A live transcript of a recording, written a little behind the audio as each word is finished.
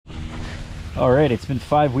All right, it's been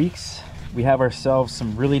 5 weeks. We have ourselves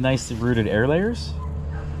some really nicely rooted air layers,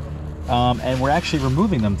 and we're actually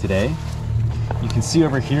removing them today. You can see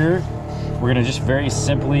over here, we're gonna just very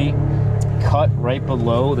simply cut right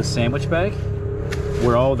below the sandwich bag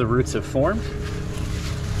where all the roots have formed.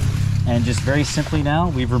 And just very simply now,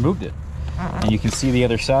 we've removed it. And you can see the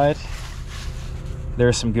other side.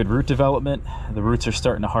 There's some good root development. The roots are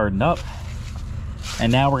starting to harden up.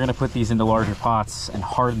 And now we're gonna put these into larger pots and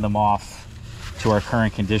harden them off to our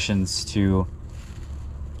current conditions to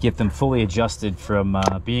get them fully adjusted from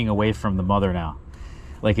being away from the mother now.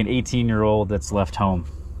 Like an 18-year-old that's left home.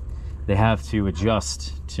 They have to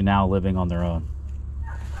adjust to now living on their own.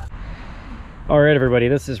 All right, everybody,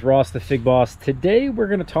 this is Ross the Fig Boss. Today we're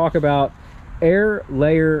gonna talk about air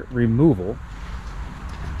layer removal.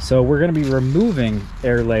 So we're gonna be removing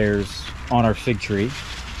air layers on our fig tree.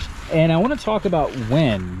 And I wanna talk about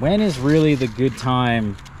when is really the good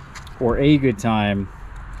time or a good time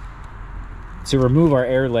to remove our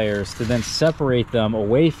air layers, to then separate them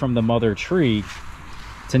away from the mother tree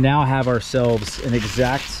to now have ourselves an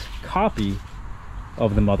exact copy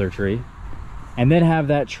of the mother tree, and then have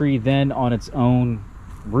that tree then on its own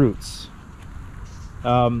roots.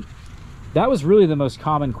 That was really the most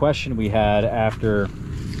common question we had after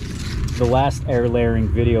the last air layering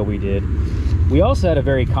video we did. We also had a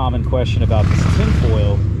very common question about this tin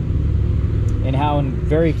foil, and how in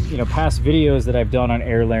very past videos that I've done on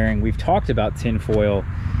air layering, we've talked about tin foil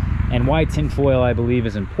and why tin foil I believe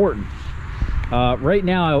is important. Right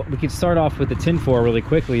now, we could start off with the tin foil really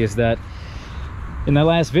quickly. Is that in the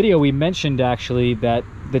last video we mentioned actually that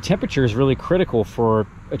the temperature is really critical for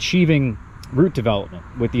achieving root development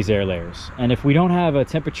with these air layers. And if we don't have a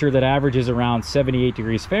temperature that averages around 78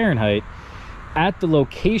 degrees Fahrenheit at the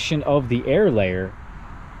location of the air layer,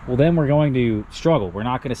 well, then we're going to struggle. We're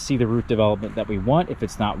not going to see the root development that we want if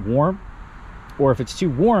it's not warm. Or if it's too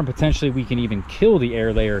warm, potentially we can even kill the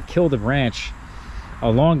air layer, kill the branch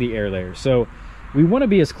along the air layer. So we want to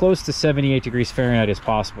be as close to 78 degrees Fahrenheit as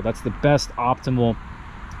possible. That's the best optimal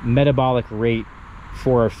metabolic rate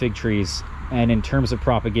for our fig trees. And in terms of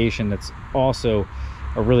propagation, that's also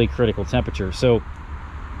a really critical temperature. So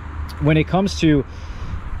when it comes to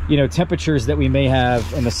temperatures that we may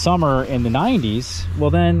have in the summer in the 90s, well,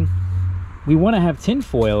 then we want to have tin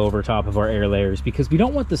foil over top of our air layers, because we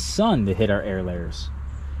don't want the sun to hit our air layers.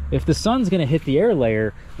 If the sun's going to hit the air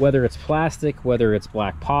layer, whether it's plastic, whether it's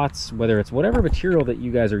black pots, whether it's whatever material that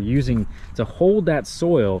you guys are using to hold that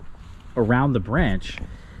soil around the branch,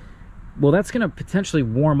 well, that's going to potentially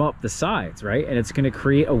warm up the sides, right? And it's going to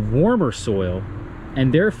create a warmer soil,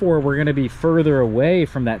 and therefore we're going to be further away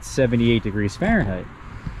from that 78 degrees Fahrenheit.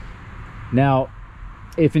 Now,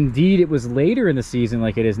 if indeed it was later in the season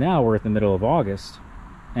like it is now, we're at the middle of August,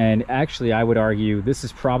 and actually I would argue this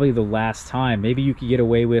is probably the last time. Maybe you could get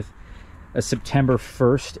away with a September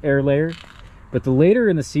 1st air layer, but the later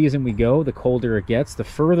in the season we go, the colder it gets, the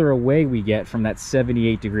further away we get from that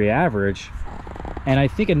 78 degree average. And I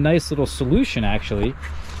think a nice little solution actually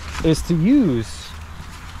is to use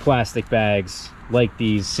plastic bags like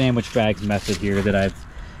these sandwich bags method here that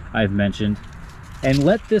I've mentioned, and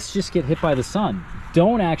let this just get hit by the sun.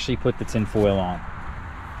 Don't actually put the tin foil on.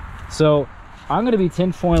 So I'm going to be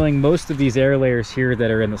tin foiling most of these air layers here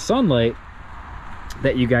that are in the sunlight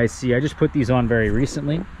that you guys see. I just put these on very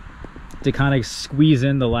recently to kind of squeeze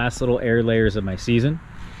in the last little air layers of my season.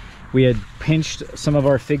 We had pinched some of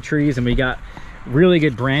our fig trees and we got really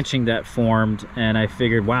good branching that formed, and I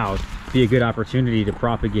figured, wow, it'd be a good opportunity to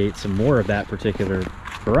propagate some more of that particular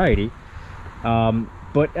variety.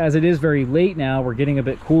 But as it is very late now, we're getting a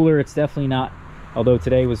bit cooler. It's definitely not, although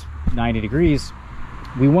today was 90 degrees,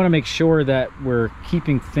 we want to make sure that we're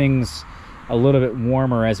keeping things a little bit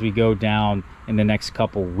warmer as we go down in the next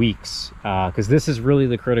couple weeks, because this is really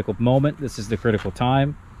the critical moment. This is the critical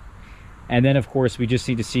time. And then of course we just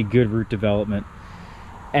need to see good root development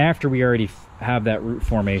after we already have that root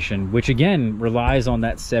formation, which again relies on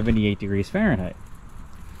that 78 degrees Fahrenheit.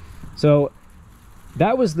 So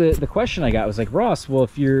that was the question I got, was like, Ross, well,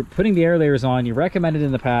 if you're putting the air layers on, you recommended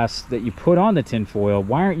in the past that you put on the tin foil,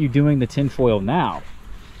 why aren't you doing the tin foil now?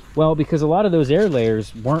 Well, because a lot of those air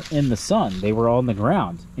layers weren't in the sun. They were on the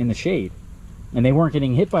ground in the shade, and they weren't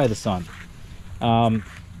getting hit by the sun.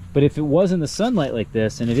 But if it was in the sunlight like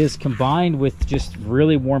this, and it is combined with just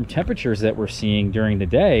really warm temperatures that we're seeing during the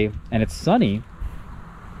day, and it's sunny,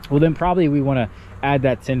 well, then probably we want to add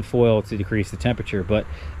that tin foil to decrease the temperature. But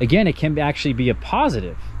again, it can actually be a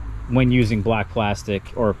positive when using black plastic,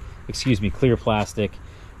 or excuse me, clear plastic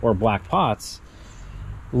or black pots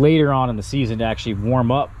later on in the season to actually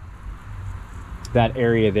warm up that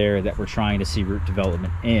area there that we're trying to see root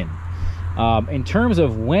development in. In terms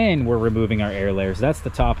of when we're removing our air layers, that's the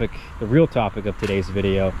topic, the real topic of today's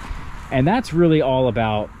video. And that's really all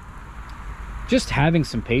about just having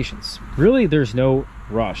some patience. Really, there's no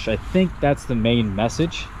rush. I think that's the main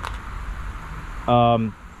message.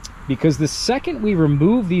 Because the second we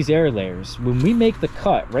remove these air layers, when we make the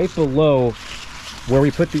cut right below where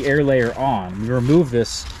we put the air layer on, we remove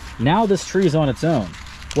this, now this tree is on its own.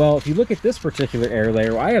 Well, if you look at this particular air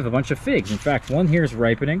layer, I have a bunch of figs. In fact, one here is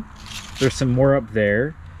ripening. There's some more up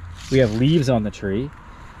there. We have leaves on the tree.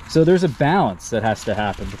 So there's a balance that has to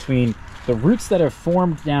happen between the roots that have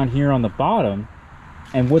formed down here on the bottom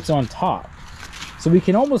and what's on top. So we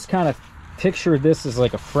can almost kind of picture this as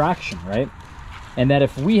like a fraction, right? And that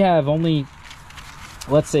if we have only,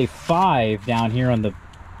 let's say 5 down here on the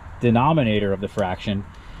denominator of the fraction,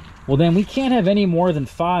 well then we can't have any more than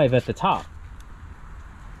 5 at the top,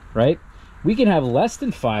 right? We can have less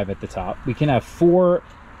than 5 at the top. We can have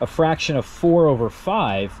a fraction of 4 over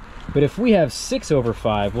 5, but if we have 6 over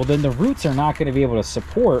 5, well then the roots are not going to be able to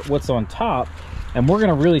support what's on top, and we're going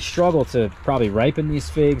to really struggle to probably ripen these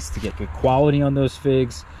figs, to get good quality on those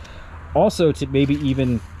figs, also to maybe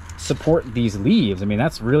even support these leaves. I mean,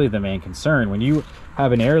 that's really the main concern. When you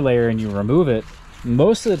have an air layer and you remove it,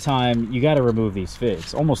 most of the time you got to remove these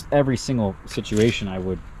figs. Almost every single situation I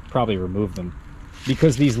would probably remove them,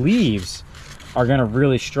 because these leaves are going to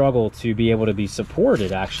really struggle to be able to be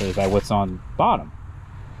supported actually by what's on bottom.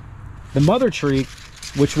 The mother tree,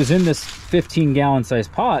 which was in this 15-gallon size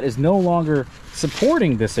pot, is no longer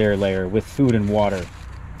supporting this air layer with food and water.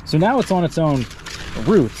 So now it's on its own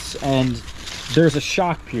roots, and there's a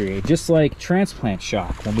shock period, just like transplant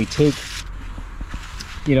shock. When we take,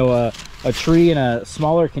 you know, a tree in a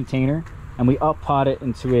smaller container and we up pot it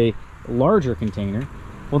into a larger container,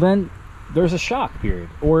 well then there's a shock period.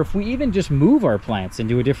 Or if we even just move our plants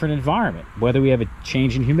into a different environment, whether we have a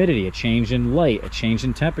change in humidity, a change in light, a change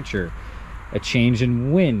in temperature, a change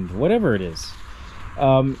in wind, whatever it is,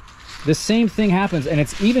 the same thing happens, and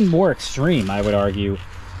it's even more extreme, I would argue,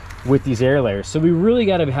 with these air layers. So we really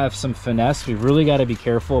got to have some finesse. We really got to be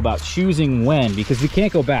careful about choosing when, because we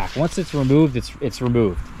can't go back. Once it's removed, it's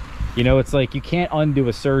removed. You know, it's like you can't undo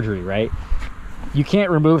a surgery, right? You can't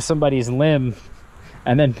remove somebody's limb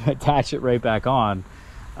and then attach it right back on,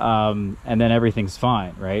 and then everything's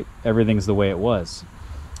fine, right? Everything's the way it was.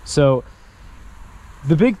 So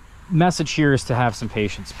the big message here is to have some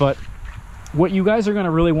patience. But what you guys are going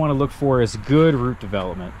to really want to look for is good root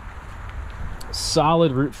development,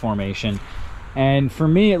 solid root formation. And for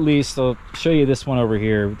me, at least, I'll show you this one over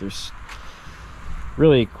here. There's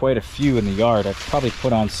really quite a few in the yard. I've probably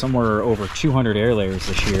put on somewhere over 200 air layers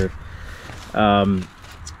this year.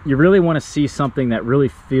 You really want to see something that really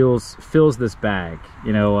fills this bag,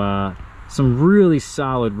 you know, some really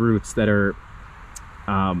solid roots that are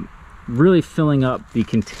really filling up the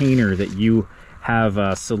container that you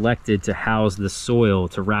have selected to house the soil,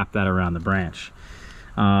 to wrap that around the branch.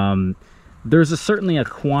 There's certainly a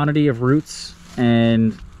quantity of roots,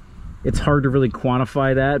 and it's hard to really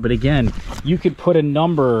quantify that. But again, you could put a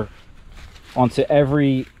number onto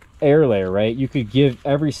every air layer, right? You could give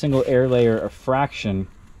every single air layer a fraction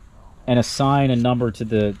and assign a number to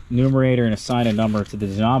the numerator and assign a number to the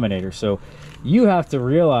denominator. So you have to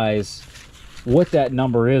realize what that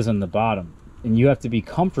number is on the bottom, and you have to be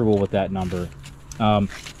comfortable with that number.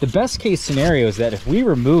 The best case scenario is that if we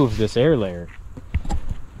remove this air layer,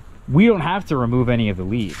 we don't have to remove any of the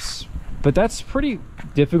leaves. But that's pretty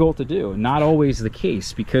difficult to do. Not always the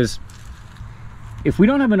case, because if we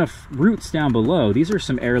don't have enough roots down below, these are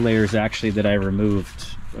some air layers actually that I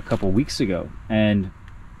removed a couple weeks ago. And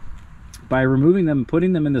by removing them,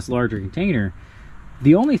 putting them in this larger container,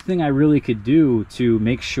 the only thing I really could do to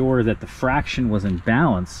make sure that the fraction was in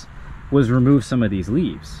balance was remove some of these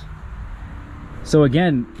leaves. So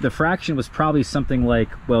again, the fraction was probably something like,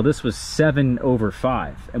 well, this was 7 over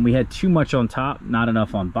 5, and we had too much on top, not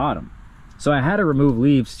enough on bottom. So I had to remove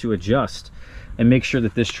leaves to adjust and make sure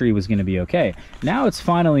that this tree was going to be okay. Now it's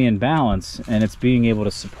finally in balance, and it's being able to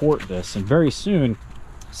support this. And very soon,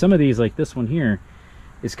 some of these, like this one here,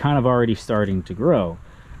 is kind of already starting to grow.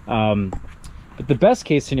 But the best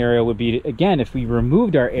case scenario would be, again, if we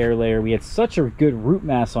removed our air layer, we had such a good root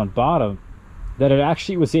mass on bottom that it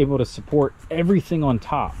actually was able to support everything on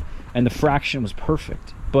top, and the fraction was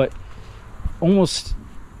perfect. But almost,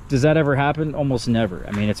 does that ever happen? Almost never.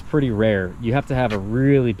 I mean, it's pretty rare. You have to have a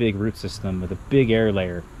really big root system with a big air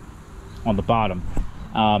layer on the bottom.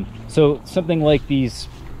 So something like these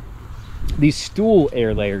stool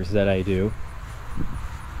air layers that I do,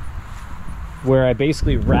 where I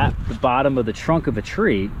basically wrap the bottom of the trunk of a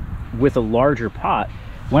tree with a larger pot,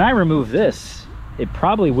 when I remove this, it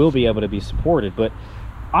probably will be able to be supported. But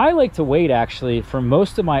I like to wait actually for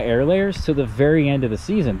most of my air layers to the very end of the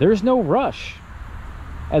season. There's no rush.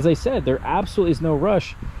 As I said, there absolutely is no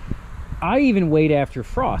rush. I even wait after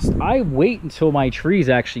frost. I wait until my trees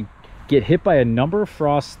actually get hit by a number of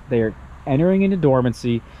frosts, they're entering into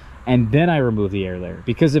dormancy, and then I remove the air layer.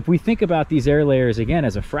 Because if we think about these air layers again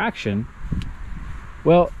as a fraction,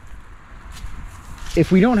 well,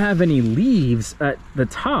 if we don't have any leaves at the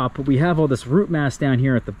top, but we have all this root mass down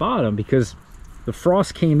here at the bottom because the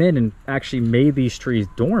frost came in and actually made these trees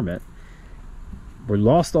dormant, we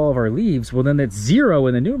lost all of our leaves, well then that's 0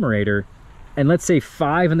 in the numerator and let's say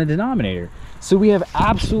 5 in the denominator. So we have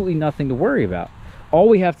absolutely nothing to worry about. All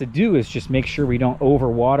we have to do is just make sure we don't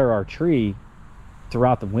overwater our tree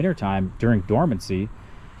throughout the winter time during dormancy,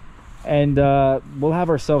 and we'll have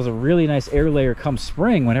ourselves a really nice air layer come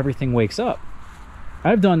spring when everything wakes up.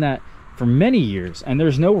 I've done that for many years, and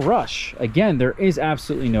there's no rush. Again, there is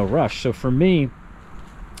absolutely no rush. So for me,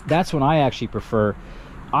 that's when I actually prefer.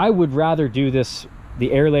 I would rather do this,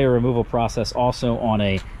 the air layer removal process, also on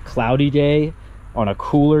a cloudy day, on a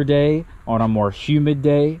cooler day, on a more humid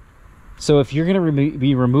day. So if you're going to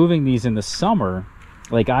be removing these in the summer,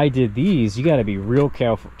 like I did these, you got to be real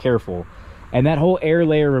careful. And that whole air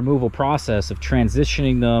layer removal process of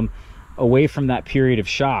transitioning them away from that period of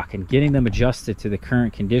shock and getting them adjusted to the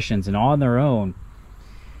current conditions and on their own,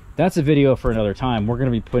 that's a video for another time. We're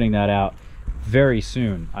going to be putting that out very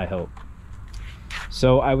soon, I hope.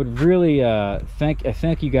 So I would really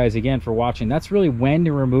thank you guys again for watching. That's really when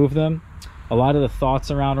to remove them, a lot of the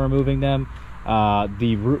thoughts around removing them,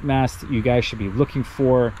 the root mass that you guys should be looking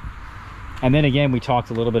for. And then again, we talked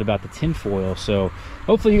a little bit about the tin foil. So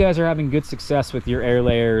hopefully you guys are having good success with your air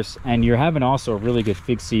layers, and you're having also a really good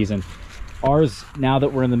fig season. Ours, now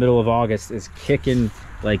that we're in the middle of August, is kicking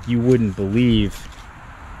like you wouldn't believe.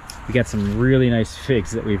 We got some really nice figs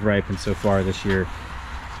that we've ripened so far this year.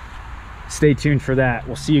 Stay tuned for that.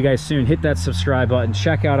 We'll see you guys soon. Hit that subscribe button.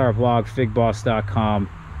 Check out our blog, figboss.com.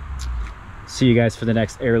 See you guys for the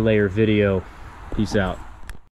next air layer video. Peace out.